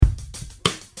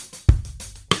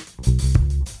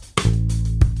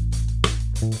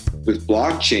with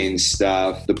blockchain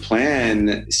stuff, the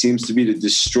plan seems to be to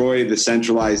destroy the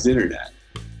centralized internet.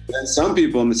 But then some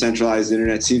people in the centralized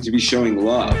internet seem to be showing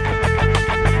love.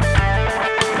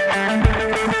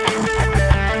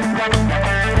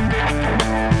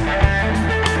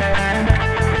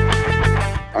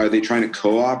 Are they trying to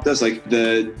co-opt us? Like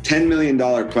the $10 million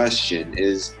question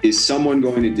is someone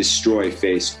going to destroy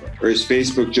Facebook? Or is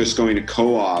Facebook just going to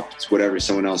co-opt whatever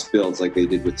someone else builds like they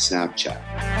did with Snapchat?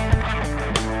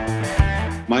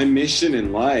 My mission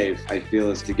in life, I feel,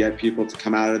 is to get people to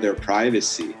come out of their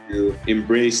privacy, to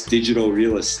embrace digital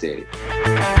real estate.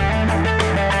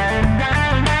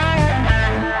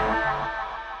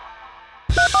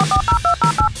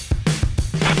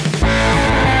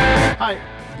 Hi,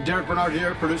 Derek Bernard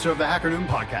here, producer of the Hacker Noon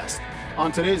podcast. On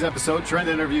today's episode, Trent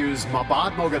interviews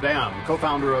Mahbod Moghadam,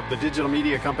 co-founder of the digital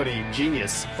media company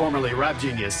Genius, formerly Rap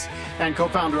Genius, and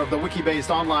co-founder of the wiki-based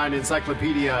online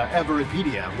encyclopedia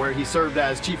Everpedia, where he served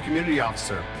as chief community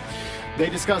officer. They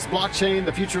discuss blockchain,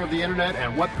 the future of the internet,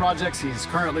 and what projects he's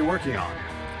currently working on.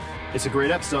 It's a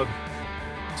great episode.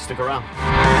 Stick around.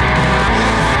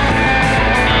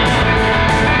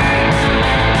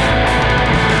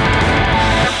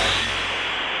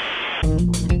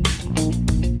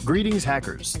 Greetings,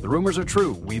 hackers. The rumors are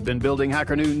true. We've been building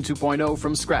Hacker Noon 2.0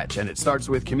 from scratch, and it starts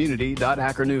with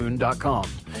community.hackernoon.com.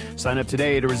 Sign up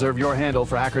today to reserve your handle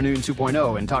for Hacker Noon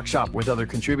 2.0 and talk shop with other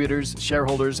contributors,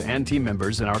 shareholders, and team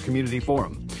members in our community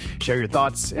forum. Share your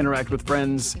thoughts, interact with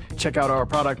friends, check out our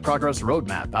product progress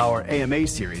roadmap, our AMA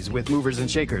series with movers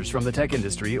and shakers from the tech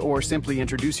industry, or simply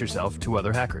introduce yourself to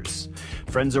other hackers.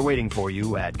 Friends are waiting for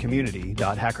you at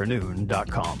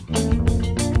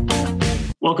community.hackernoon.com.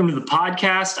 Welcome to the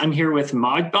podcast. I'm here with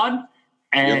Mahbod.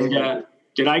 And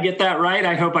did I get that right?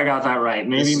 I hope I got that right.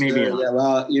 Maybe not. Yeah,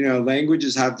 well,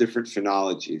 languages have different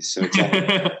phonologies. So it's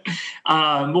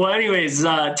well, anyways,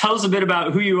 tell us a bit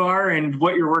about who you are and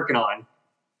what you're working on.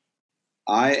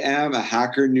 I am a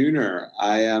hacker nooner.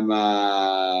 I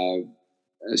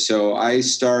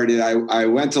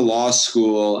went to law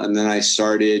school and then I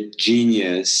started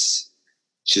Genius,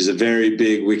 which is a very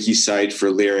big wiki site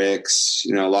for lyrics.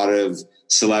 A lot of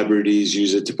celebrities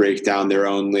use it to break down their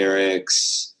own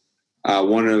lyrics.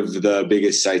 One of the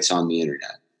biggest sites on the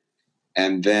internet.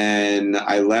 And then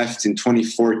I left in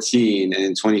 2014, and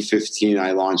in 2015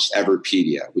 I launched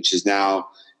Everpedia, which is now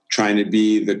trying to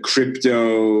be the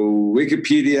crypto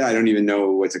Wikipedia. I don't even know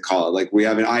what to call it. Like, we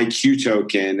have an IQ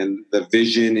token, and the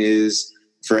vision is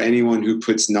for anyone who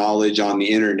puts knowledge on the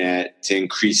internet to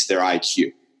increase their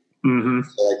IQ. Mm-hmm.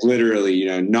 So, like, literally,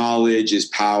 knowledge is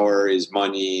power, is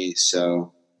money.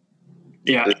 So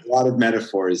yeah, there's a lot of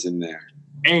metaphors in there.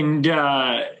 And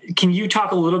can you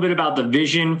talk a little bit about the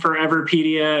vision for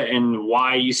Everpedia and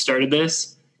why you started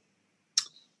this?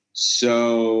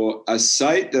 So a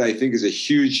site that I think is a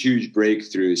huge, huge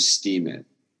breakthrough is Steemit.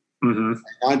 Mm-hmm.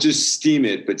 Not just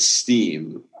Steemit, but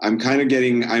Steem. I've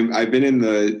been in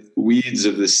the weeds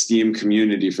of the Steem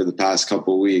community for the past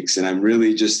couple of weeks, and I'm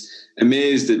really just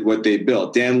amazed at what they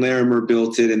built. Dan Larimer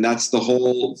built it, and that's the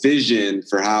whole vision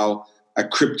for how a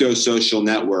crypto social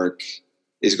network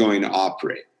is going to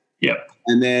operate. Yep.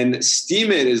 And then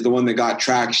Steemit is the one that got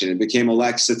traction. It became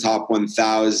Alexa Top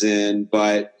 1000,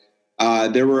 but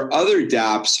there were other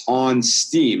dApps on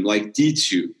Steem, like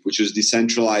DTube, which was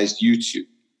decentralized YouTube,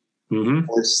 mm-hmm.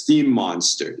 or Steam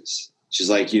Monsters, which is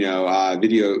like,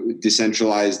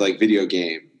 decentralized like video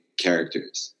game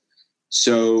characters.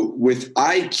 So with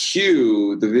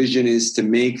IQ, the vision is to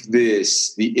make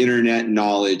this the internet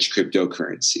knowledge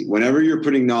cryptocurrency. Whenever you're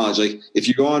putting knowledge, like if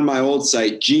you go on my old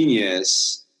site,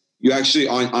 Genius, you actually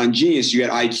on Genius, you get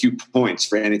IQ points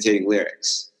for annotating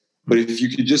lyrics. But if you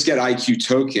could just get IQ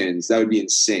tokens, that would be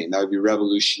insane. That would be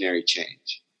revolutionary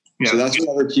change. Yeah. So that's what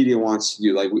Everpedia wants to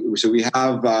do. So we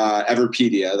have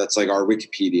Everpedia, that's like our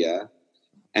Wikipedia.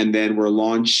 And then we're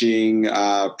launching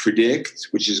Predict,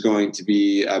 which is going to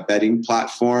be a betting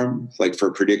platform, like for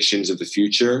predictions of the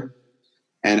future,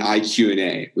 and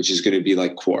IQ&A, which is going to be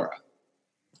like Quora.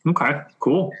 Okay,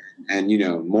 cool. And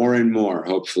more and more,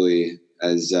 hopefully,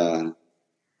 as time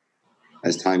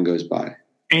goes by.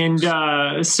 And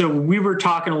so we were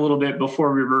talking a little bit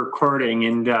before we were recording,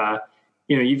 and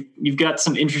you've got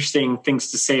some interesting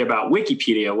things to say about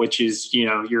Wikipedia, which is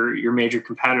your major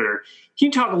competitor. Can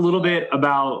you talk a little bit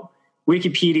about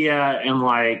Wikipedia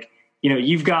and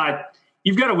you've got a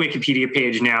Wikipedia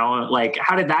page now. Like,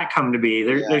 how did that come to be?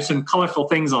 There's some colorful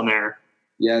things on there.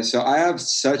 Yeah, so I have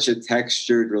such a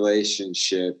textured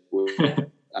relationship with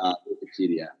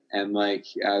Wikipedia,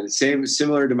 and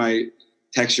similar to my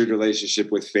textured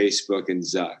relationship with Facebook and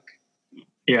Zuck.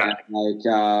 Yeah,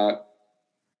 and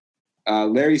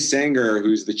Larry Sanger,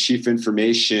 who's the chief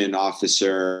information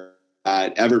officer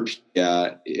at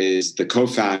Everpedia, is the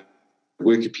co-founder of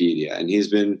Wikipedia, and he's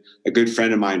been a good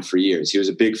friend of mine for years. He was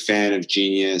a big fan of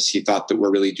Genius. He thought that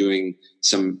we're really doing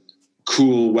some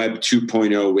cool Web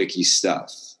 2.0 wiki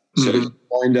stuff. So he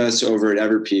joined us over at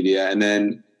Everpedia. And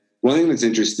then one thing that's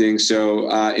interesting, so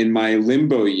in my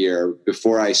limbo year,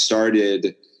 before I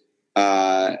started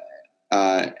Everpedia,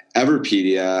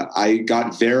 I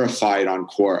got verified on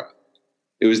Quora.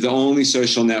 It was the only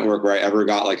social network where I ever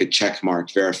got like a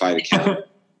checkmarked verified account.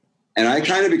 And I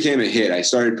kind of became a hit. I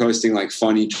started posting like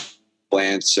funny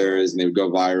answers and they would go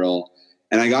viral.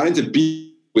 And I got into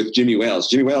beef with Jimmy Wales.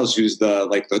 Jimmy Wales, who's the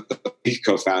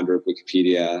co-founder of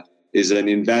Wikipedia, is an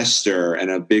investor and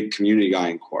a big community guy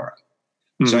in Quora.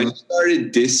 So I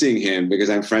started dissing him because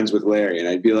I'm friends with Larry. And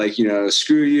I'd be like,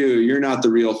 screw you. You're not the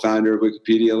real founder of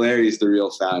Wikipedia. Larry's the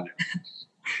real founder.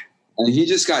 And he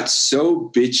just got so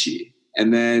bitchy.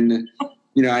 And then,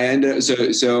 I ended up,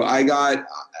 so I got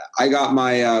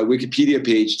my Wikipedia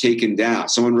page taken down.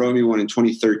 Someone wrote me one in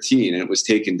 2013 and it was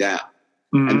taken down.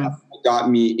 And that got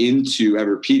me into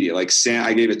Everpedia. Like Sam,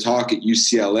 I gave a talk at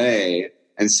UCLA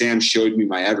and Sam showed me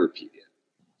my Everpedia.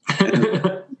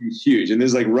 It was huge. And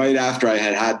this is like right after I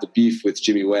had the beef with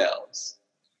Jimmy Wales.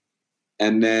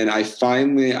 And then I was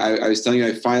telling you,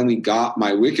 I finally got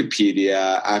my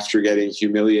Wikipedia after getting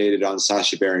humiliated on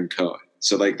Sacha Baron Cohen.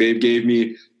 So like they gave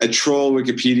me a troll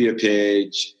Wikipedia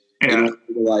page and to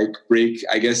like break.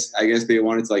 I guess they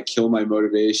wanted to like kill my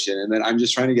motivation, and then I'm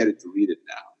just trying to get it deleted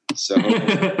now. So,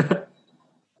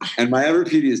 and my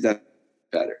Everpedia is definitely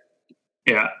better.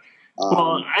 Yeah.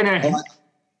 I'm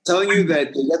telling you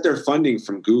that they get their funding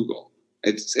from Google.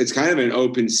 It's kind of an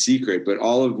open secret, but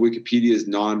all of Wikipedia's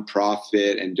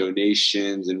nonprofit and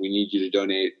donations, and we need you to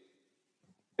donate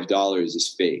 $5 is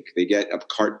fake. They get a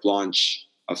carte blanche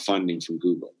of funding from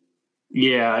Google.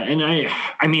 Yeah. And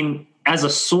I mean, as a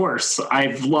source,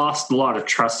 I've lost a lot of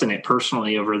trust in it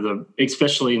personally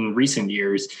especially in recent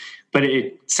years, but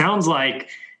it sounds like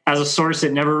as a source,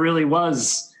 it never really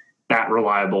was that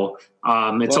reliable.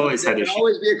 Always had issues. There can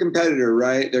always be a competitor,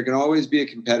 right? There can always be a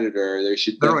competitor. There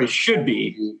always should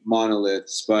be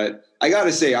monoliths, but I got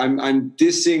to say, I'm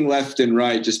dissing left and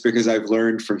right just because I've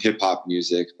learned from hip hop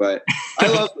music, but I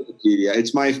love Wikipedia.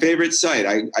 It's my favorite site.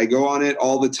 I go on it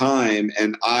all the time,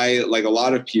 and I, like a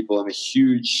lot of people, I'm a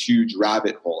huge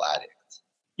rabbit hole addict.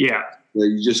 Yeah. Where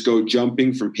you just go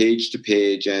jumping from page to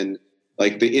page, and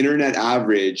like the internet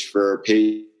average for a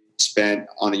page spent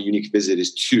on a unique visit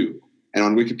is 2. And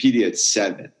on Wikipedia, it's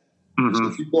 7.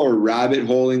 So people are rabbit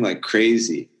holing like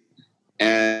crazy.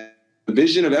 And the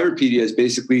vision of Everpedia is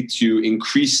basically to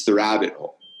increase the rabbit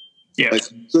hole. Yeah. Like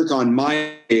you click on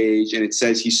my page and it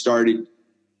says he started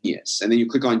Genius. And then you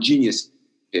click on Genius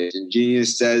page and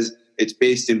Genius says it's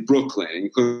based in Brooklyn. And you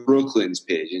click on Brooklyn's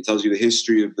page and it tells you the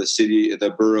history of the city,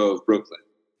 the borough of Brooklyn.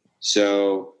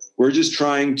 So we're just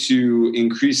trying to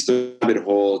increase the rabbit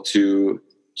hole to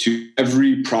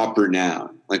every proper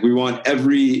noun. Like we want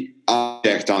every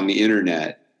object on the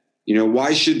internet.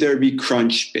 Why should there be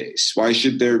Crunchbase? Why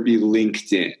should there be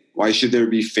LinkedIn? Why should there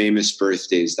be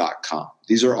famousbirthdays.com?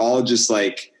 These are all just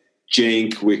like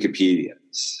jank Wikipedias.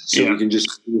 So we can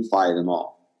just unify them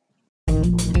all.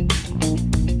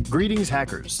 Greetings,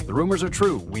 hackers. The rumors are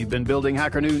true. We've been building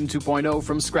HackerNoon 2.0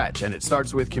 from scratch, and it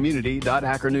starts with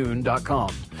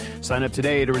community.hackernoon.com. Sign up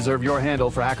today to reserve your handle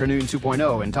for HackerNoon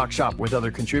 2.0 and talk shop with other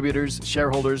contributors,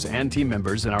 shareholders, and team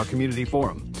members in our community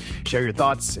forum. Share your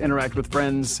thoughts, interact with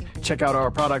friends, check out our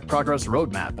product progress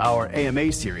roadmap, our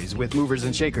AMA series with movers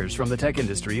and shakers from the tech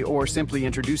industry, or simply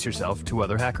introduce yourself to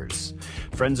other hackers.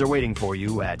 Friends are waiting for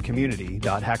you at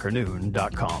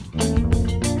community.hackernoon.com.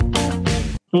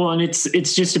 Well, and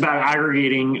it's just about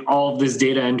aggregating all of this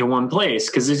data into one place.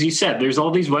 Because as you said, there's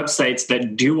all these websites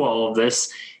that do all of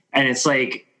this. And it's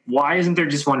like, why isn't there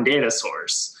just one data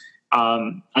source?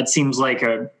 That seems like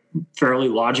a fairly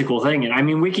logical thing. And I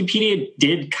mean, Wikipedia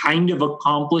did kind of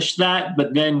accomplish that,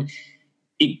 but then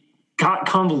it got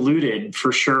convoluted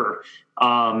for sure.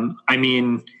 I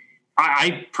mean,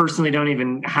 I personally don't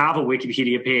even have a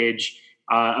Wikipedia page.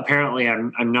 Apparently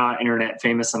I'm not internet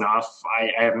famous enough.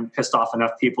 I haven't pissed off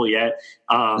enough people yet.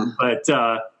 But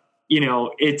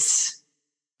it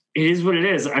is what it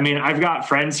is. I mean, I've got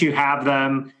friends who have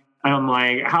them and I'm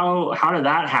like, how did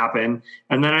that happen?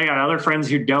 And then I got other friends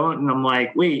who don't. And I'm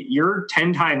like, wait, you're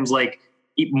 10 times like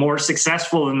more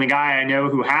successful than the guy I know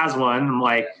who has one. I'm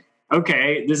like,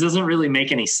 okay, this doesn't really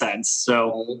make any sense.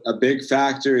 So a big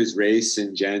factor is race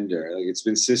and gender. Like it's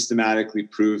been systematically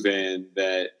proven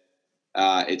that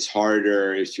it's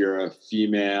harder if you're a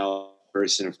female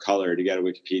person of color to get a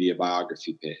Wikipedia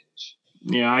biography page.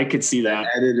 Yeah, I could see that.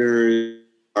 Editors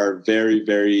are very,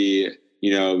 very,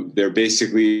 they're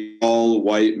basically all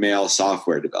white male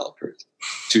software developers.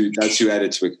 That's who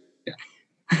edits Wikipedia.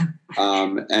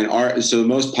 So the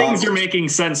most things are making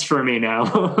sense for me now.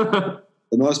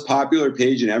 The most popular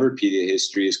page in Everpedia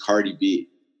history is Cardi B.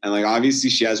 And like, obviously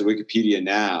she has a Wikipedia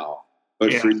now,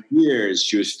 but for years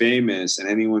she was famous, and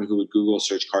anyone who would Google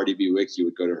search Cardi B Wiki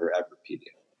would go to her Everpedia.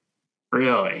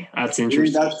 Really? That's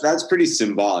interesting. That's pretty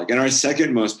symbolic. And our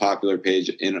second most popular page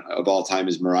of all time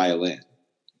is Mariah Lynn,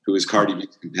 who is Cardi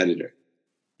B's competitor.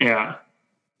 Yeah,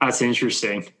 that's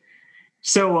interesting.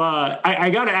 So I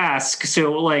got to ask,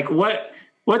 so like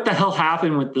what the hell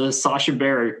happened with the Sacha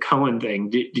Baron Cohen thing?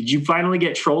 Did you finally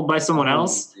get trolled by someone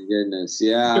else? My goodness.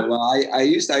 Yeah. Well,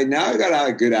 I now got to have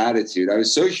a good attitude. I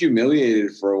was so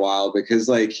humiliated for a while because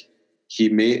like he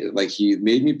made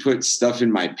me put stuff in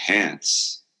my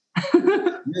pants.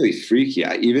 Really freaky.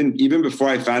 Even before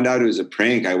I found out it was a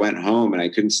prank, I went home and I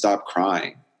couldn't stop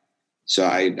crying. So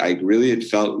I really had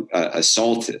felt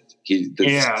assaulted. It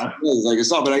was like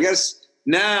assault, but I guess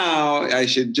now I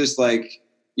should just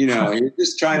you're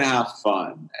just trying to have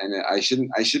fun, and I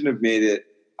shouldn't have made it.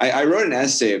 I wrote an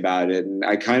essay about it, and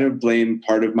I kind of blame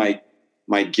part of my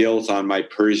guilt on my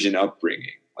Persian upbringing.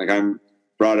 Like I'm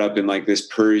brought up in like this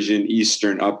Persian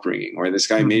Eastern upbringing where this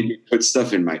guy made me put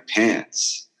stuff in my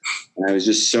pants, and I was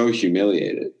just so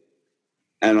humiliated.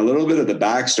 And a little bit of the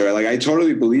backstory, like I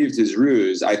totally believed his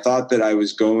ruse. I thought that I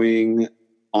was going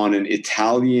on an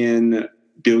Italian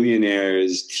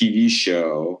billionaires TV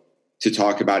show to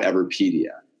talk about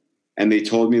Everpedia. And they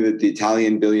told me that the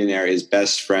Italian billionaire is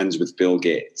best friends with Bill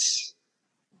Gates.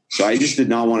 So I just did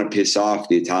not want to piss off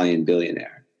the Italian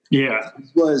billionaire. Yeah.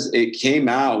 It came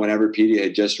out when Everpedia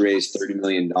had just raised $30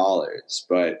 million.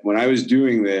 But when I was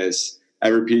doing this,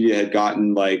 Everpedia had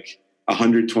gotten like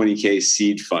 120K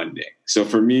seed funding. So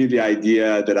for me, the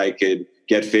idea that I could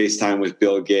get FaceTime with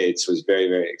Bill Gates was very,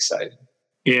 very exciting.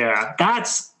 Yeah,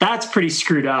 that's pretty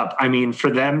screwed up. I mean, for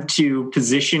them to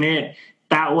position it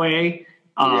that way,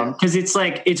 because it's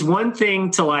like, it's one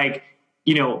thing to like,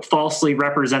 falsely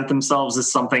represent themselves as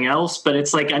something else, but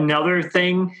it's like another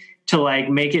thing to like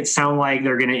make it sound like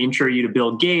they're going to intro you to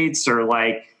Bill Gates or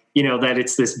like, that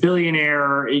it's this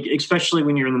billionaire, especially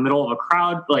when you're in the middle of a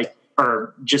crowd, like,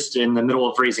 or just in the middle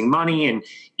of raising money. And,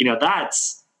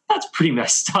 that's pretty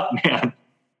messed up, man.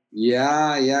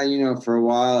 Yeah. For a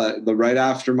while, right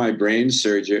after my brain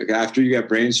surgery, after you get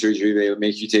brain surgery, they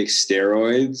make you take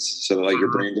steroids so that like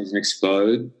your brain doesn't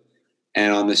explode.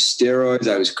 And on the steroids,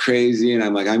 I was crazy. And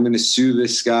I'm like, I'm going to sue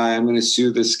this guy.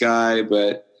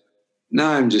 But no,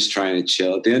 I'm just trying to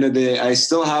chill. At the end of the day, I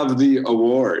still have the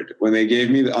award. When they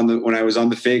gave me when I was on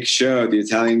the fake show, the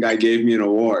Italian guy gave me an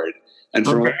award. And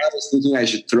for a while, I was thinking I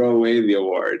should throw away the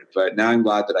award, but now I'm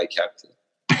glad that I kept it.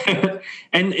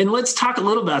 and let's talk a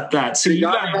little about that. So you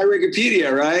got my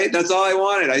Wikipedia, right? That's all I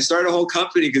wanted. I started a whole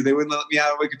company because they wouldn't let me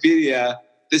out of Wikipedia.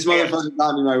 This motherfucker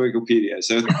got me my Wikipedia.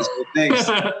 So thanks.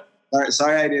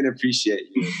 Sorry I didn't appreciate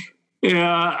you.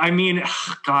 Yeah, I mean,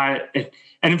 God.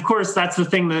 And of course, that's the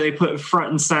thing that they put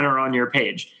front and center on your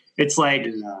page. It's like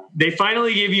they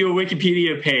finally give you a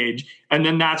Wikipedia page, and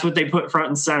then that's what they put front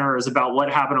and center is about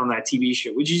what happened on that TV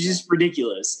show, which is just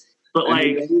ridiculous. But and like,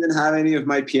 they don't even have any of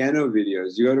my piano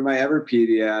videos. You go to my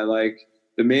Everpedia, like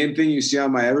the main thing you see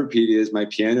on my Everpedia is my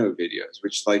piano videos,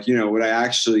 which like, what I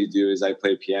actually do is I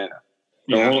play piano.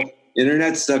 The whole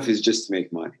internet stuff is just to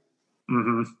make money.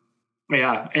 Mm-hmm.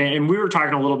 Yeah. And we were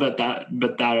talking a little bit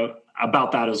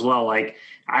about that as well. Like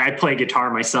I play guitar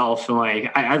myself and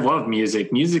like, I love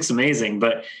music. Music's amazing,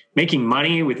 but making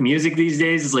money with music these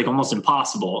days is like almost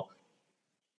impossible.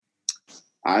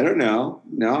 I don't know.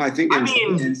 No, I think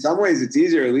in some ways it's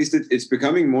easier. At least it's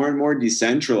becoming more and more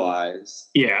decentralized.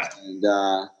 Yeah. And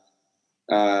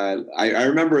I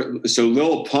remember, so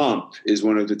Lil Pump is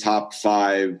one of the top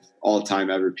 5 all-time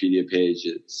Everpedia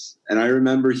pages. And I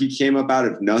remember he came up out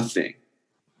of nothing.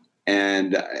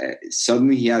 And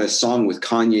suddenly he had a song with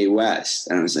Kanye West.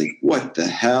 And I was like, what the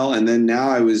hell? And then now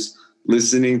I was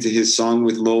listening to his song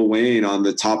with Lil Wayne on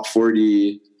the top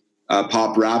 40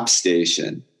 pop rap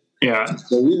station. Yeah.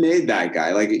 So we made that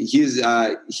guy. Like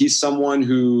he's someone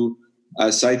who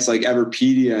sites like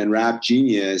Everpedia and Rap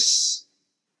Genius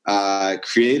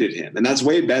created him. And that's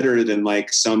way better than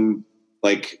like some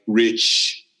like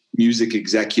rich music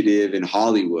executive in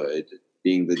Hollywood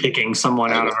being picking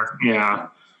someone out of her. Yeah.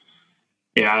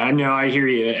 Yeah, I know. I hear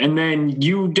you. And then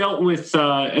you've dealt with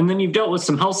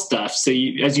some health stuff. So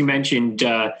as you mentioned,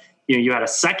 you had a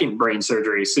second brain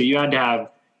surgery. So you had to have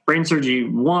brain surgery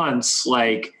once,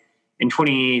 like in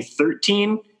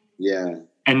 2013. Yeah.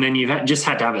 and then just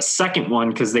had to have a second one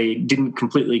because they didn't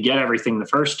completely get everything the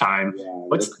first time. Yeah,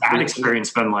 what's that experience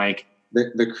been like?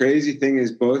 The crazy thing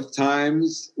is both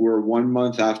times were 1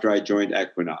 month after I joined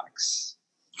Equinox.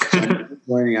 So I'm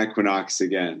joining Equinox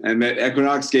again. And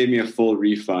Equinox gave me a full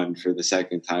refund for the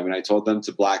second time, and I told them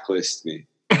to blacklist me.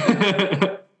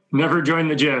 Never join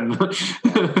the gym.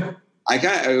 I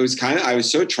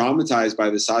was so traumatized by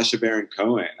the Sacha Baron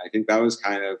Cohen. I think that was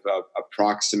kind of a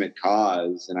proximate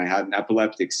cause, and I had an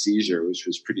epileptic seizure, which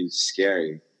was pretty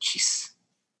scary. Jeez.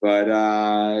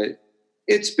 But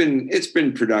it's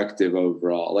been productive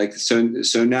overall. Like so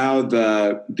now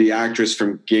the actress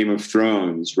from Game of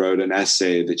Thrones wrote an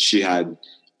essay that she had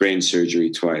brain surgery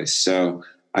twice. So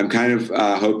I'm kind of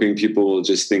hoping people will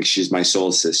just think she's my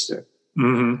soul sister.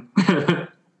 Mm-hmm.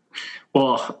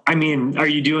 Well, I mean, are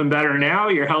you doing better now?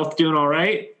 Your health doing all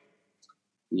right?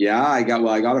 Yeah, I got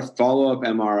a follow-up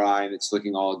MRI and it's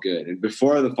looking all good. And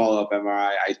before the follow-up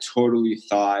MRI, I totally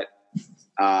thought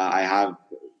I have,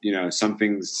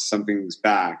 something's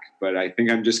back, but I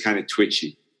think I'm just kind of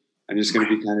twitchy. I'm just going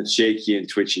to be kind of shaky and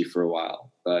twitchy for a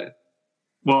while. But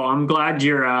well, I'm glad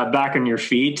you're back on your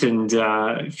feet and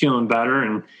feeling better.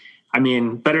 And I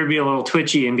mean, better be a little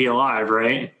twitchy and be alive,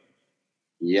 right?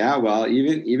 Yeah, well,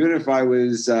 even if I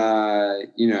was,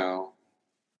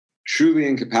 truly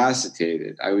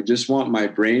incapacitated, I would just want my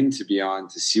brain to be on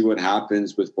to see what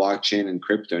happens with blockchain and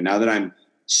crypto. Now that I'm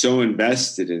so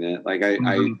invested in it, like I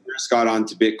just got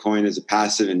onto Bitcoin as a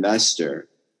passive investor.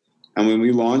 And when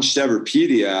we launched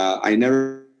Everpedia, I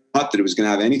never thought that it was going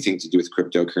to have anything to do with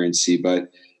cryptocurrency.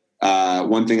 But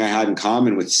one thing I had in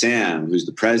common with Sam, who's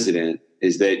the president,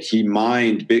 is that he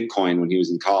mined Bitcoin when he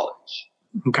was in college.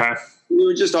 Okay. We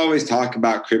would just always talk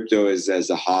about crypto as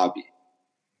a hobby.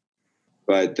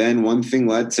 But then one thing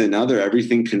led to another,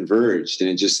 everything converged, and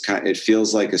it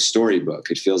feels like a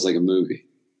storybook. It feels like a movie.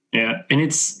 Yeah. And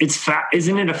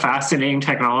isn't it a fascinating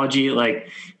technology? Like,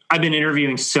 I've been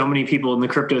interviewing so many people in the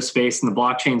crypto space and the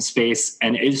blockchain space,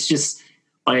 and it's just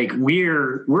like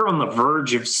we're on the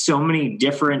verge of so many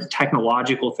different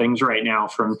technological things right now,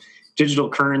 from digital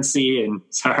currency and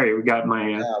sorry, we got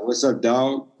my what's up,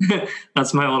 dog?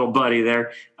 That's my little buddy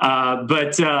there.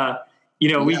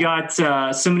 We got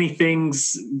so many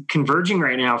things converging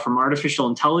right now, from artificial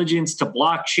intelligence to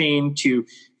blockchain to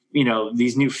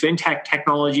these new fintech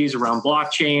technologies around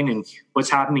blockchain and what's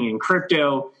happening in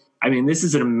crypto. I mean, this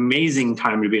is an amazing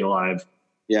time to be alive.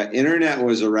 Yeah, internet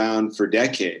was around for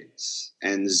decades,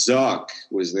 and Zuck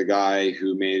was the guy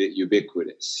who made it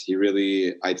ubiquitous. He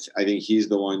really, I think he's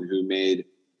the one who made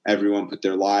everyone put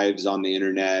their lives on the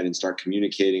internet and start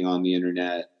communicating on the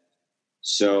internet.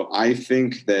 So I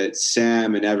think that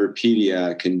Sam and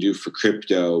Everpedia can do for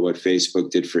crypto what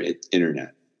Facebook did for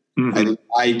internet. Mm-hmm. I think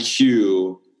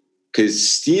IQ, because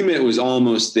Steemit was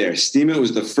almost there. Steemit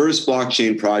was the first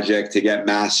blockchain project to get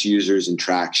mass users and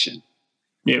traction.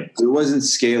 Yeah. It wasn't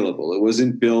scalable. It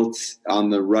wasn't built on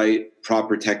the right,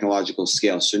 proper technological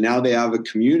scale. So now they have a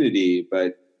community,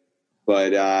 but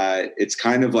it's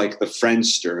kind of like the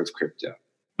Friendster of crypto.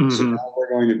 Mm-hmm. So now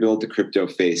we're going to build the crypto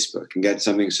Facebook and get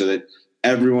something so that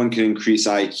everyone can increase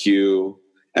IQ.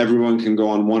 Everyone can go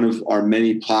on one of our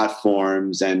many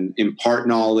platforms and impart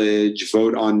knowledge,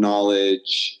 vote on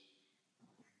knowledge.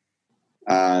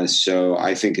 So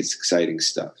I think it's exciting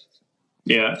stuff.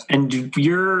 Yeah. And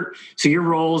your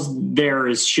roles there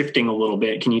is shifting a little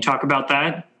bit. Can you talk about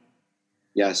that?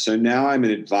 Yeah. So now I'm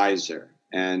an advisor,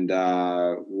 and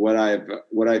what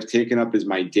I've taken up as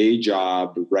my day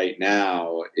job right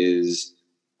now is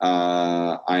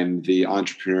I'm the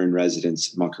entrepreneur in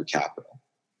residence of Mucker Capital.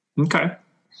 Okay.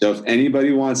 So if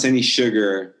anybody wants any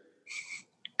sugar,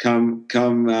 come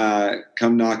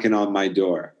knocking on my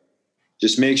door.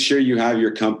 Just make sure you have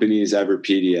your company's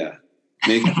Everpedia.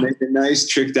 Make a nice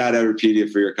tricked out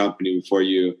Everpedia for your company before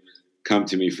you come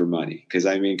to me for money. Because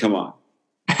I mean, come on,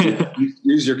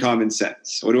 use your common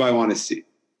sense. What do I want to see?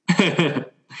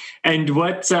 And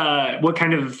what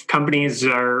kind of companies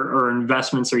or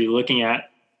investments are you looking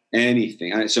at?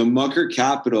 Anything. So Mucker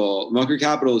Capital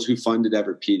is who funded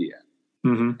Everpedia.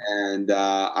 Mm-hmm. And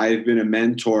I've been a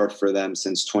mentor for them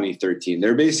since 2013.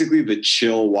 They're basically the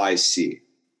chill YC.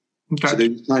 Okay. So they're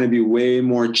trying to be way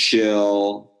more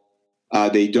chill.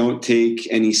 They don't take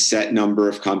any set number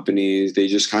of companies. They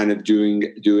just kind of do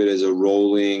it as a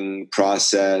rolling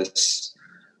process.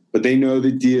 But they know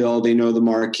the deal. They know the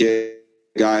market.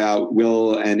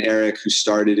 Will and Eric, who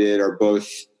started it, are both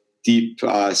deep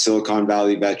Silicon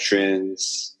Valley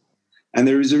veterans. And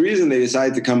there was a reason they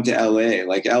decided to come to LA.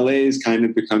 Like LA is kind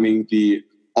of becoming the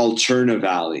Alterna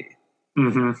Valley.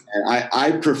 Mm-hmm. And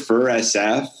I prefer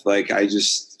SF. Like I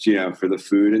just, for the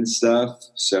food and stuff.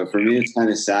 So for me, it's kind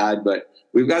of sad, but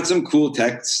we've got some cool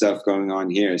tech stuff going on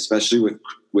here, especially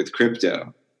with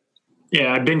crypto.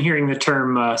 Yeah, I've been hearing the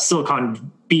term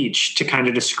Silicon Beach to kind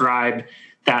of describe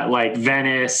that like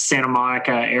Venice, Santa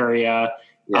Monica area.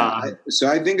 Yeah. So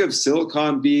I think of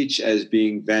Silicon Beach as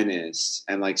being Venice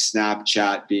and like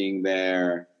Snapchat being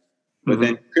there. But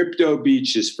then Crypto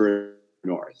Beach is for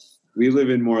north. We live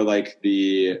in more like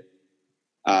the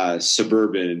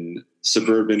suburban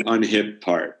unhip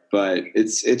part, but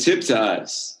it's hip to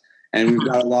us. And we've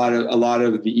got a lot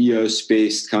of the EOS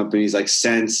based companies like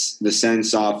Sense. The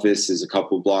Sense office is a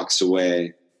couple blocks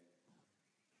away.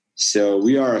 So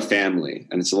we are a family,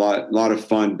 and it's a lot of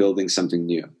fun building something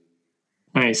new.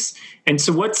 Nice. And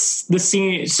so what's the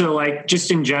scene? So like just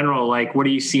in general, like what are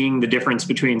you seeing the difference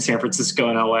between San Francisco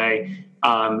and LA?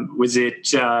 Was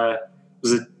it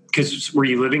because were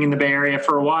you living in the Bay Area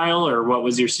for a while, or what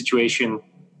was your situation?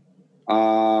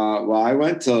 Well, I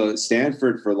went to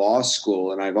Stanford for law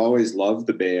school, and I've always loved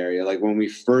the Bay Area. Like when we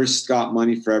first got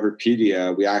money for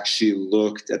Everpedia, we actually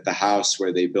looked at the house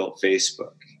where they built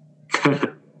Facebook.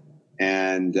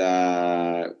 And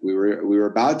we were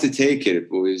about to take it,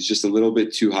 but it was just a little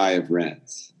bit too high of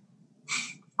rent.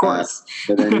 Of course.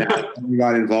 But then we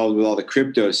got involved with all the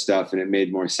crypto stuff, and it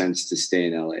made more sense to stay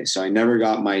in LA. So I never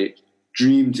got my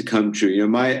dream to come true.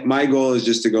 My goal is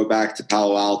just to go back to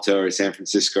Palo Alto or San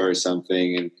Francisco or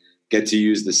something and get to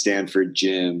use the Stanford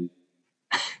gym.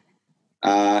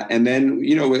 And then,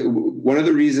 one of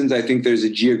the reasons I think there's a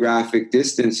geographic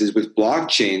distance is with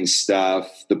blockchain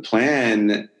stuff, the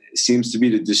plan seems to be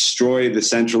to destroy the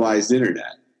centralized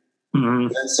internet.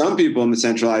 Mm-hmm. And some people in the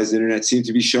centralized internet seem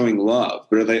to be showing love,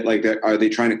 but are they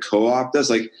trying to co-opt us?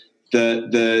 Like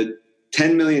the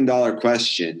 $10 million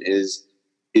question is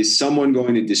someone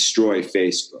going to destroy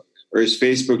Facebook, or is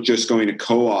Facebook just going to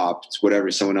co-opt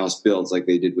whatever someone else builds like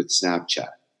they did with Snapchat?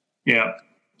 Yeah.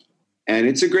 And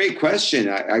it's a great question.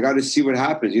 I got to see what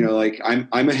happens.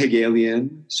 I'm a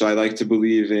Hegelian, so I like to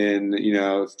believe in,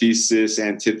 thesis,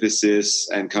 antithesis,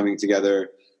 and coming together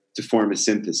to form a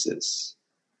synthesis.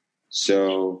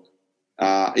 So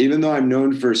even though I'm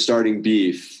known for starting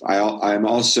beef, I'm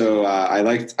also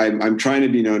I'm trying to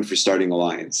be known for starting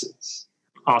alliances.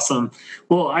 Awesome.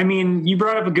 Well, I mean, you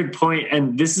brought up a good point,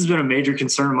 and this has been a major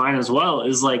concern of mine as well,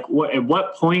 is like at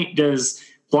what point does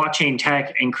blockchain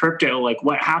tech and crypto, like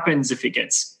what happens if it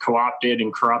gets co-opted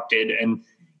and corrupted? And,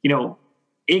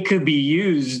 it could be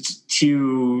used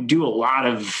to do a lot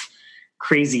of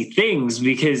crazy things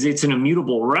because it's an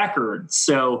immutable record.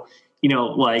 So,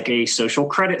 like a social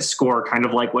credit score, kind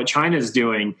of like what China's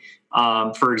doing.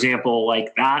 For example,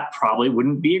 like that probably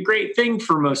wouldn't be a great thing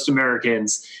for most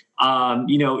Americans.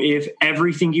 If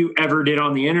everything you ever did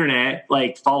on the internet,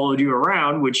 like followed you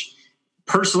around, which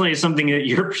personally is something that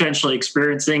you're potentially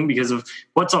experiencing because of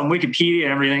what's on Wikipedia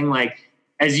and everything, like,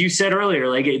 as you said earlier,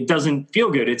 like it doesn't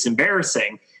feel good. It's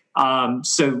embarrassing.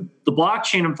 So the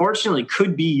blockchain, unfortunately,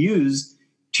 could be used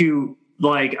to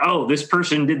like, oh, this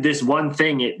person did this one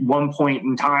thing at one point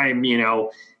in time,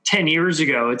 10 years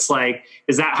ago. It's like,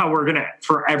 is that how we're going to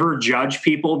forever judge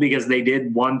people because they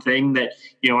did one thing that,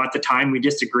 at the time we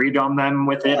disagreed on them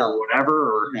with it or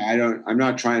whatever? Or I'm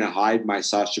not trying to hide my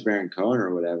Sacha Baron Cohen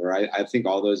or whatever. I think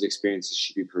all those experiences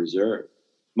should be preserved.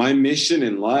 My mission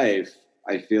in life,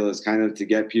 I feel, is kind of to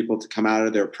get people to come out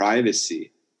of their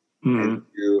privacy and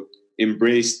to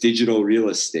embrace digital real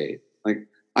estate. Like,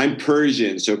 I'm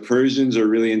Persian, so Persians are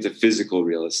really into physical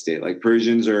real estate. Like,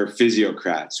 Persians are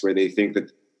physiocrats, where they think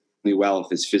that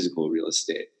wealth is physical real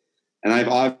estate. And I've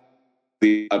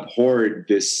obviously abhorred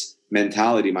this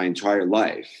mentality my entire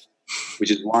life,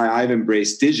 which is why I've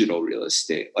embraced digital real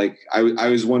estate. Like I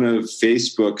was one of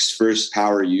Facebook's first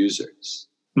power users.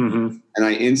 Mm-hmm. And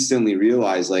I instantly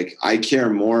realized, like, I care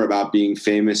more about being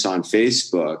famous on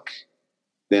Facebook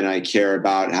than I care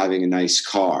about having a nice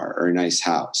car or a nice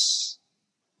house.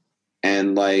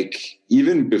 And like,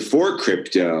 even before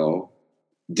crypto,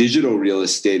 digital real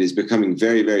estate is becoming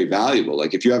very, very valuable.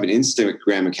 Like if you have an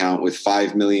Instagram account with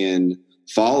 5 million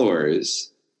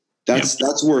followers,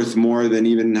 that's worth more than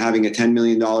even having a $10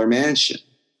 million mansion.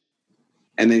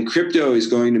 And then crypto is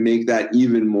going to make that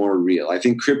even more real. I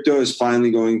think crypto is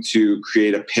finally going to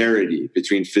create a parity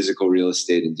between physical real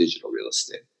estate and digital real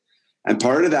estate. And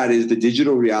part of that is the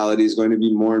digital reality is going to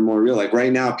be more and more real. Like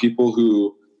right now, people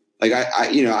who, like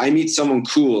I meet someone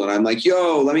cool and I'm like,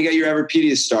 yo, let me get your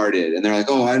Everpedia started. And they're like,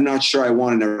 oh, I'm not sure I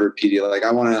want an Everpedia. Like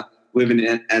I want to live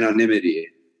in anonymity.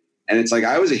 And it's like,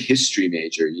 I was a history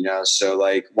major, so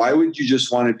like, why would you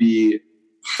just want to be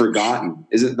forgotten?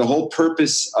 Is it the whole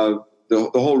purpose of the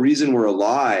whole reason we're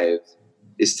alive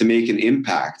is to make an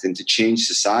impact and to change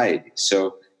society.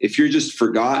 So if you're just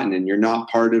forgotten and you're not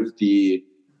part of the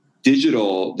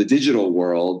digital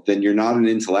world, then you're not an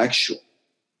intellectual.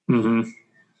 Mm-hmm.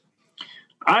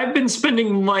 I've been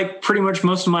spending like pretty much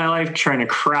most of my life trying to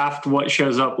craft what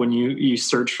shows up when you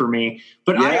search for me.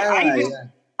 But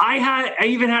I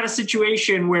even had a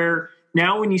situation where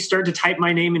now when you start to type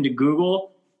my name into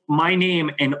Google, my name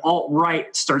and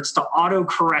alt-right starts to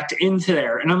autocorrect into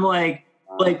there. And I'm like,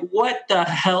 what the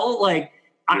hell? Like,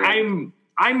 yeah.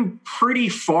 I'm pretty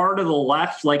far to the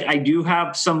left. Like, I do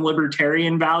have some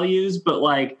libertarian values, but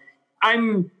like,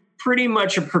 I'm pretty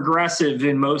much a progressive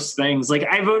in most things. Like,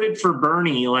 I voted for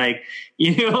Bernie, like,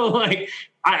 you know, like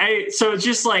so it's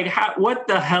just like, what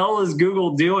the hell is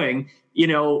Google doing? You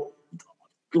know,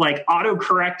 like auto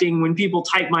correcting when people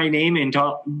type my name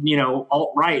into, you know,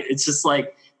 alt-right. It's just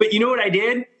like, but you know what I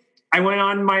did? I went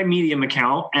on my Medium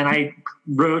account and I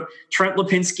wrote Trent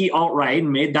Lipinski alt-right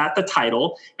and made that the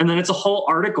title. And then it's a whole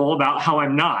article about how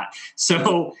I'm not.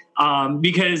 So,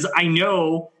 because I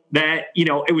know that, you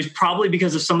know, it was probably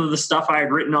because of some of the stuff I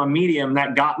had written on Medium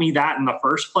that got me that in the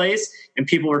first place, and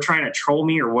people were trying to troll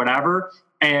me or whatever.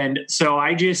 And so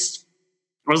I just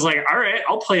was like, all right,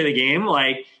 I'll play the game.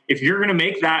 Like, if you're going to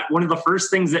make that one of the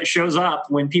first things that shows up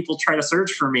when people try to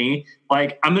search for me,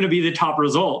 like, I'm going to be the top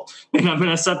result and I'm going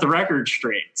to set the record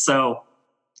straight. So.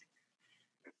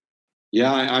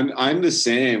 Yeah, I'm the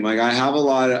same. Like, I have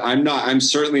I'm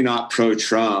certainly not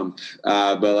pro-Trump,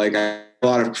 but like, I have a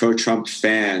lot of pro-Trump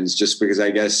fans just because I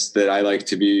guess that I like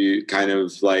to be kind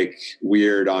of like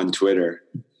weird on Twitter.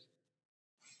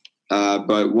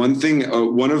 But one thing,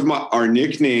 one of our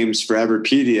nicknames for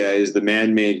Everpedia is the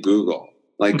man-made Google.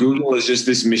 Like, Google is just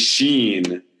this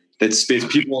machine that spits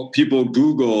people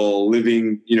Google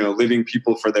living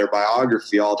people for their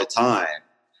biography all the time.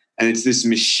 And it's this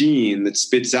machine that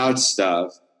spits out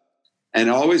stuff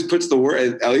and always puts the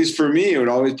worst, at least for me, it would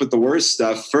always put the worst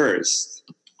stuff first.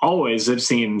 Always, it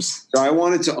seems. So I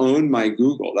wanted to own my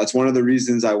Google. That's one of the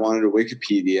reasons I wanted a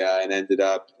Wikipedia and ended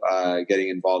up getting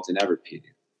involved in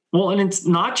Everpedia. Well, and it's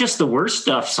not just the worst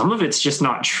stuff. Some of it's just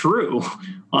not true.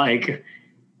 Like,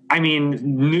 I mean,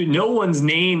 no one's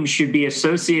name should be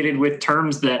associated with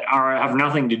terms that have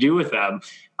nothing to do with them,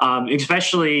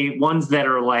 especially ones that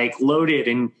are like loaded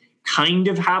and kind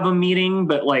of have a meaning,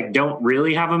 but like don't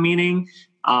really have a meaning.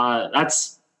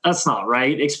 That's not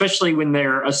right, especially when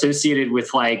they're associated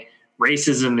with like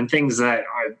racism and things that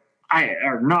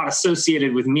are not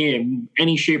associated with me in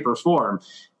any shape or form.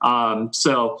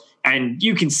 So, and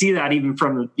you can see that even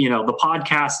from, you know, the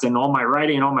podcast and all my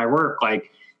writing and all my work,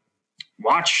 like,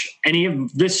 watch any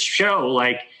of this show.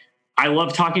 Like, I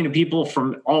love talking to people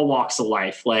from all walks of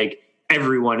life. Like,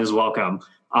 everyone is welcome.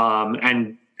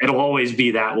 And it'll always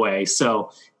be that way.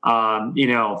 So, you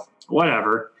know,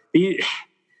 whatever.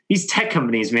 These tech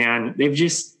companies, man, they've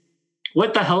just,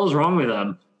 what the hell is wrong with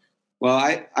them? Well,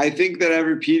 I think that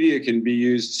Everpedia can be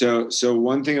used. So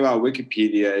one thing about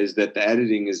Wikipedia is that the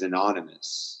editing is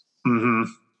anonymous.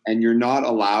 Mm-hmm. And you're not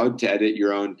allowed to edit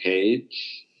your own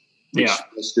page. Which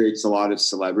frustrates a lot of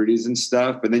celebrities and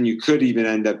stuff, but then you could even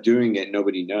end up doing it and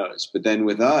nobody knows. But then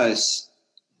with us,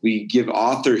 we give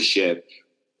authorship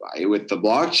with the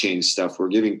blockchain stuff. We're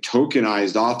giving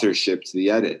tokenized authorship to the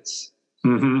edits.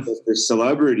 Mm-hmm. So for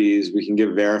celebrities, we can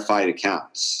give verified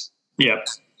accounts. Yep.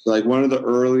 So like one of the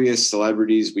earliest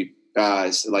celebrities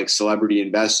like celebrity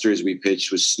investors we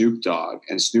pitched was Snoop Dogg,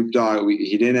 and Snoop Dogg,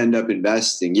 he didn't end up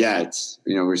investing yet.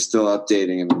 You know, we're still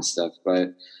updating him and stuff,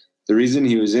 but the reason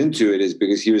he was into it is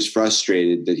because he was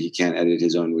frustrated that he can't edit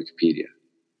his own Wikipedia.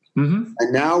 Mm-hmm.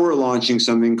 And now we're launching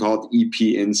something called EP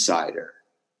Insider.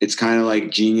 It's kind of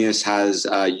like Genius has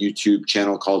a YouTube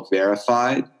channel called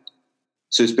Verified.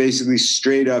 So it's basically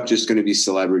straight up just going to be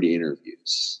celebrity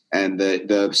interviews. And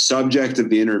the subject of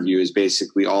the interview is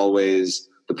basically always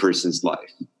the person's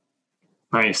life.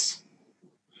 Nice.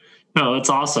 No, that's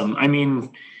awesome. I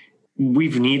mean,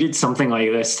 we've needed something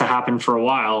like this to happen for a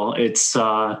while. It's,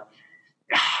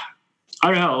 I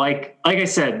don't know. Like I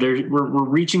said, we're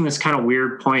reaching this kind of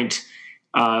weird point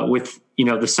with, you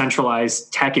know, the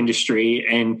centralized tech industry,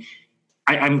 and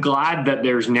I'm glad that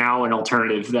there's now an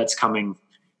alternative that's coming,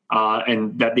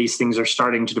 and that these things are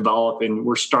starting to develop, and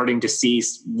we're starting to see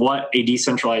what a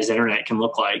decentralized internet can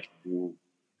look like.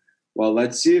 Well,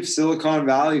 let's see if Silicon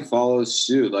Valley follows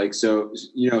suit. Like, so,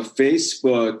 you know,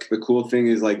 Facebook, the cool thing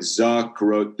is like Zuck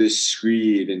wrote this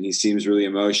screed and he seems really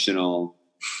emotional.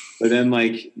 But then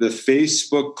like the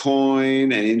Facebook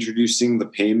coin and introducing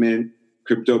the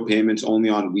crypto payments only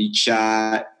on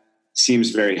WeChat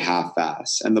seems very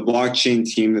half-assed. And the blockchain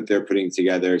team that they're putting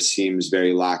together seems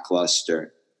very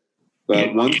lackluster.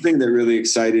 But one thing that really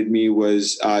excited me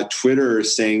was Twitter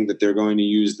saying that they're going to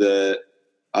use the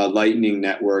Lightning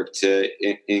Network to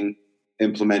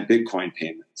implement Bitcoin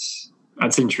payments.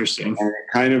 That's interesting. And it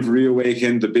kind of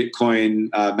reawakened the Bitcoin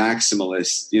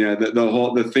maximalist. You know,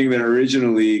 the thing that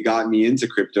originally got me into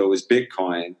crypto was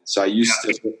Bitcoin. So I used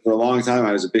to, for a long time,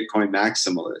 I was a Bitcoin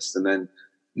maximalist, and then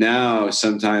now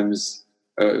sometimes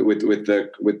with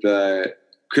the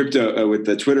crypto with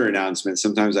the Twitter announcement,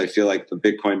 sometimes I feel like the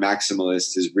Bitcoin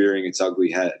maximalist is rearing its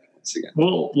ugly head once again.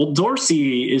 Well,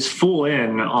 Dorsey is full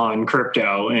in on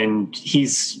crypto, and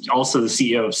he's also the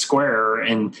CEO of Square,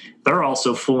 and they're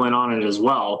also full in on it as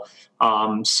well.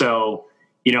 So,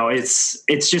 you know, it's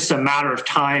just a matter of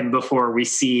time before we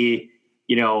see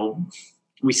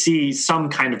some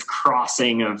kind of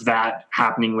crossing of that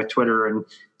happening with Twitter and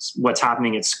what's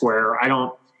happening at Square. I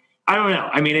don't know.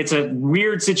 I mean, it's a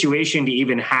weird situation to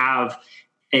even have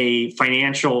a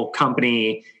financial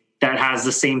company that has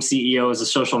the same CEO as a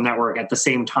social network at the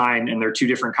same time, and they're two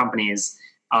different companies.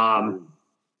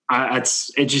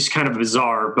 It's just kind of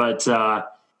bizarre, but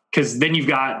because then you've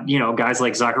got, you know, guys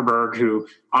like Zuckerberg who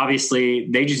obviously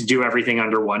they just do everything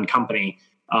under one company,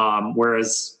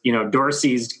 whereas, you know,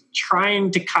 Dorsey's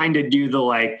trying to kind of do the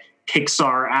like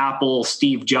Pixar, Apple,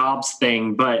 Steve Jobs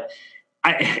thing, but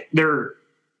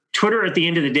Twitter at the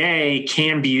end of the day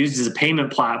can be used as a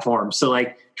payment platform. So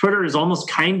like Twitter is almost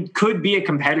could be a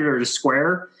competitor to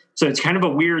Square. So it's kind of a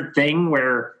weird thing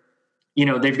where, you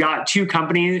know, they've got two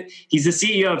companies. He's the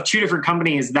CEO of two different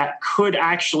companies that could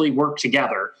actually work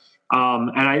together.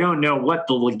 And I don't know what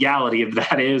the legality of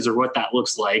that is or what that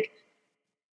looks like.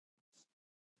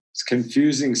 It's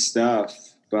confusing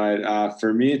stuff, but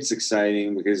for me, it's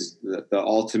exciting because the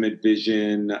ultimate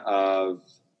vision of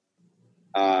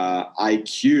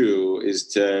IQ is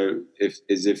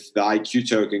if the IQ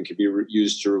token could be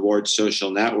used to reward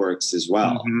social networks as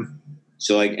well. Mm-hmm.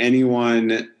 So like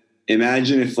anyone,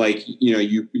 imagine if like, you know,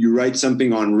 you write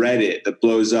something on Reddit that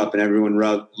blows up and everyone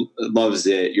loves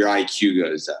it, your IQ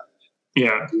goes up.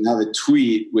 Yeah. You have a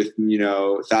tweet with, you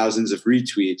know, thousands of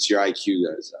retweets, your IQ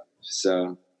goes up.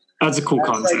 So that's a cool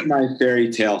concept. Like my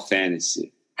fairy tale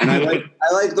fantasy. And I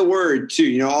like the word too.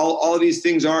 You know, all of these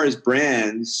things are as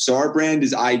brands. So our brand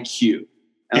is IQ.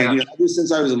 And you know, ever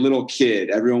since I was a little kid,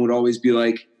 everyone would always be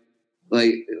like,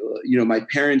 you know, my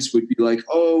parents would be like,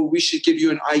 "Oh, we should give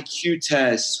you an IQ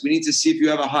test. We need to see if you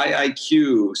have a high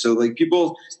IQ." So like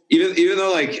people, even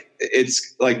though like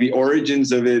it's like the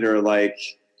origins of it are like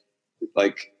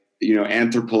you know,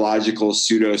 anthropological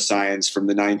pseudoscience from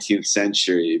the 19th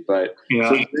century. But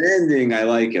for branding, I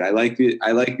like it. I like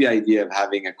the idea of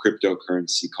having a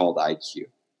cryptocurrency called IQ.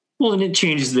 Well, and it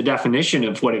changes the definition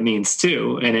of what it means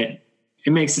too. And it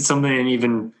makes it something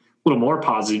even a little more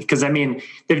positive. Because I mean,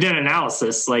 they've done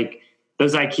analysis, like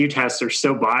those IQ tests are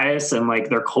so biased and like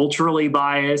they're culturally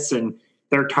biased and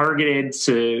they're targeted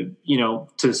to, you know,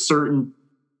 to certain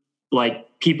like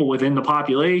people within the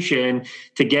population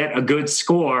to get a good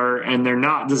score, and they're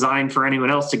not designed for anyone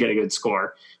else to get a good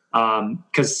score.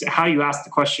 Because how you ask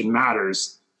the question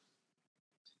matters.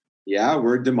 Yeah,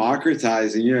 we're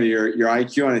democratizing. You know, your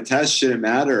IQ on a test shouldn't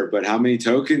matter, but how many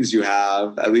tokens you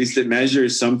have, at least it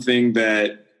measures something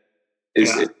that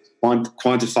is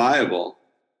quantifiable.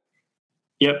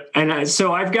 Yep. And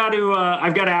so I've got to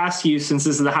ask you, since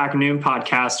this is the Hacker Noon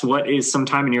podcast, what is some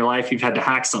time in your life you've had to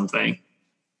hack something?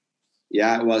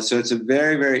 Yeah, well, so it's a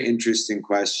very, very interesting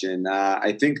question.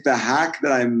 I think the hack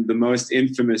that I'm the most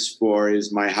infamous for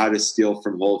is my How to Steal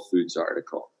from Whole Foods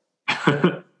article,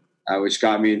 which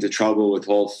got me into trouble with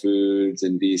Whole Foods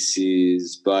and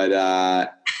VCs. But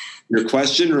your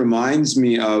question reminds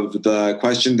me of the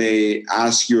question they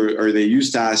ask you, or they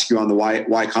used to ask you on the Y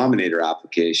Combinator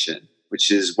application,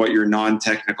 which is what your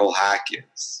non-technical hack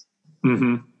is.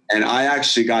 Mm-hmm. And I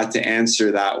actually got to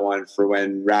answer that one for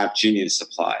when Rap Genius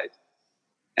applied.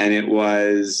 And it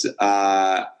was,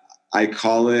 I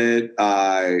call it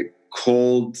I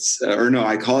call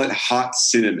it hot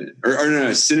cinnamon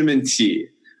or cinnamon tea.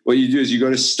 What you do is you go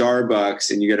to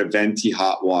Starbucks and you get a venti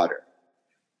hot water.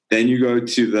 Then you go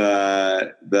to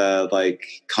the like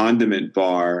condiment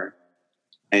bar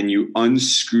and you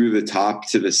unscrew the top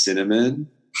to the cinnamon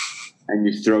and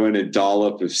you throw in a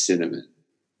dollop of cinnamon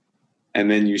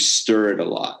and then you stir it a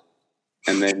lot.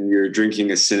 And then you're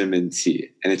drinking a cinnamon tea,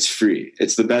 and it's free.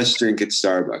 It's the best drink at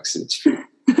Starbucks, and it's free.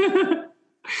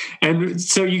 And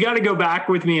so you got to go back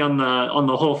with me on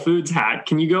the Whole Foods hack.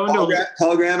 Can you go into?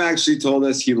 Paul Graham actually told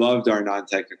us he loved our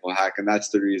non-technical hack, and that's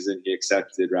the reason he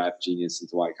accepted Rap Genius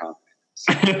into Y Combinator.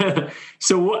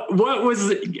 So what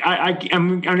was I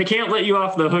can't let you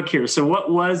off the hook here. So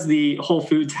what was the Whole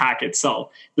Foods hack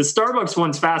itself? The Starbucks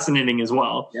one's fascinating as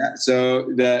well. Yeah. So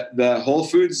the Whole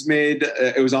Foods made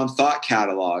it was on Thought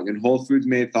Catalog, and Whole Foods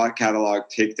made Thought Catalog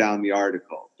take down the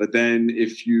article. But then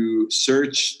if you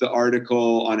search the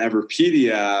article on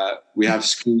Everpedia, we have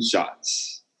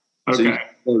screenshots. Okay. So you can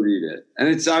go read it. And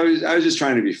I was just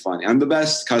trying to be funny. I'm the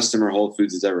best customer Whole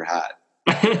Foods has ever had.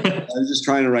 I was just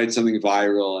trying to write something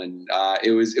viral, and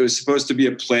it was supposed to be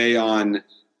a play on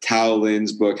Tao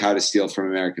Lin's book, How to Steal from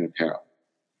American Apparel.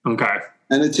 Okay.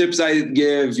 And the tips I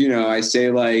give, I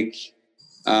say like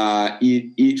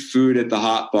eat food at the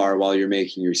hot bar while you're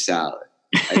making your salad.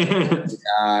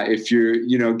 If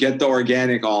you're, get the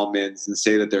organic almonds and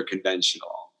say that they're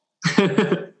conventional.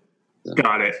 So,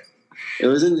 got it. It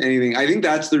wasn't anything. I think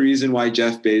that's the reason why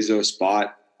Jeff Bezos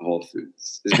bought Whole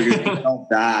Foods, is because he felt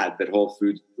bad that Whole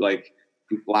Foods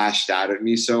lashed out at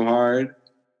me so hard.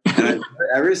 And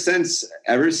ever since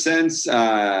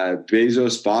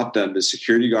Bezos bought them, the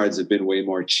security guards have been way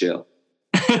more chill.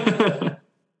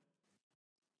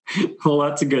 Well,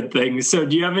 that's a good thing. So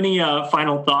do you have any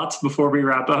final thoughts before we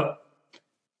wrap up?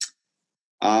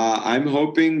 I'm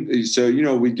hoping, so,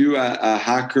 we do a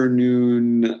Hacker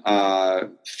Noon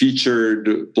featured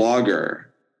blogger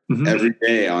every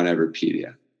day on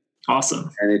Everpedia.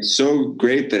 Awesome. And it's so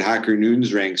great that Hacker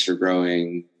Noon's ranks are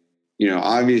growing.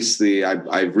 Obviously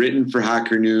I've written for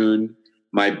Hacker Noon.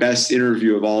 My best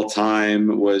interview of all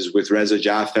time was with Reza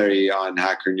Jaffari on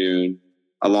Hacker Noon,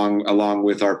 along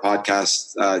with our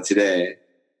podcast today.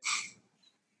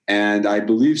 And I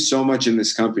believe so much in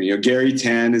this company. Gary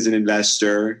Tan is an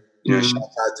investor. Shout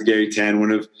out to Gary Tan,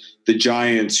 one of the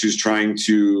giants who's trying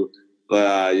to,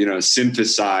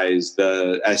 synthesize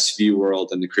the SV world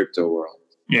and the crypto world.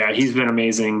 Yeah, he's been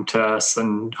amazing to us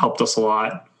and helped us a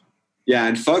lot. Yeah,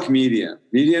 and fuck Medium.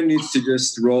 Medium needs to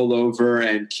just roll over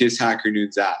and kiss Hacker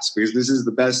Noon's ass, because this is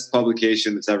the best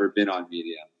publication that's ever been on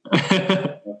Medium.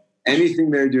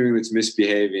 Anything they're doing that's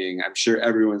misbehaving, I'm sure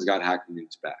everyone's got Hacker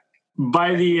Noon's back.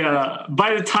 By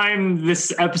the time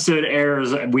this episode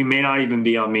airs, we may not even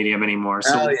be on Medium anymore.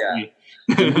 So hell yeah.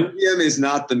 Medium is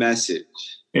not the message.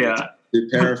 Yeah. To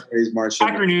paraphrase Marshall.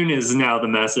 Hacker Noon is now the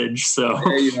message. So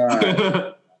there you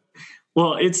are.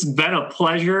 Well, it's been a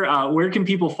pleasure. Where can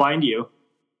people find you?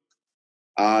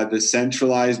 The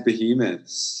centralized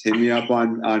behemoths. Hit me up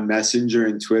on Messenger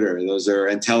and Twitter.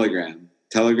 And Telegram.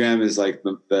 Telegram is like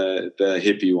the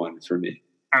hippie one for me.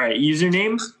 All right.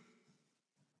 Username?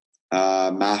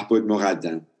 Mahmoud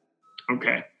Moghadam.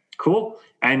 Okay, cool.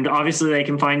 And obviously they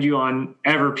can find you on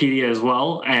Everpedia as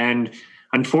well, and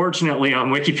unfortunately on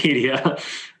Wikipedia.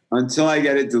 Until I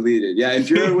get it deleted. Yeah, if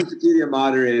you're a Wikipedia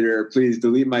moderator, please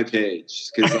delete my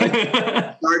page, because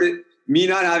me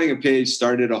not having a page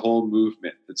started a whole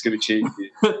movement that's going to change me.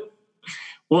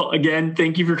 Well, again,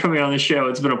 thank you for coming on the show.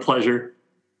 It's been a pleasure.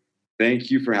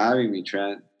 Thank you for having me,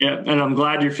 Trent. Yeah, and I'm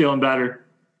glad you're feeling better.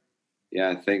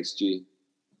 Yeah, thanks, G.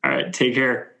 All right, take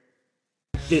care.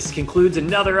 This concludes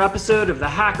another episode of the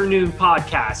Hacker Noon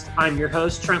podcast. I'm your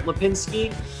host, Trent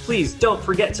Lipinski. Please don't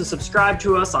forget to subscribe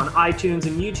to us on iTunes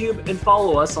and YouTube, and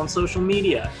follow us on social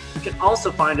media. You can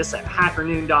also find us at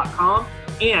hackernoon.com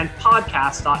and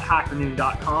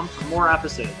podcast.hackernoon.com for more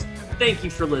episodes. Thank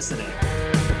you for listening.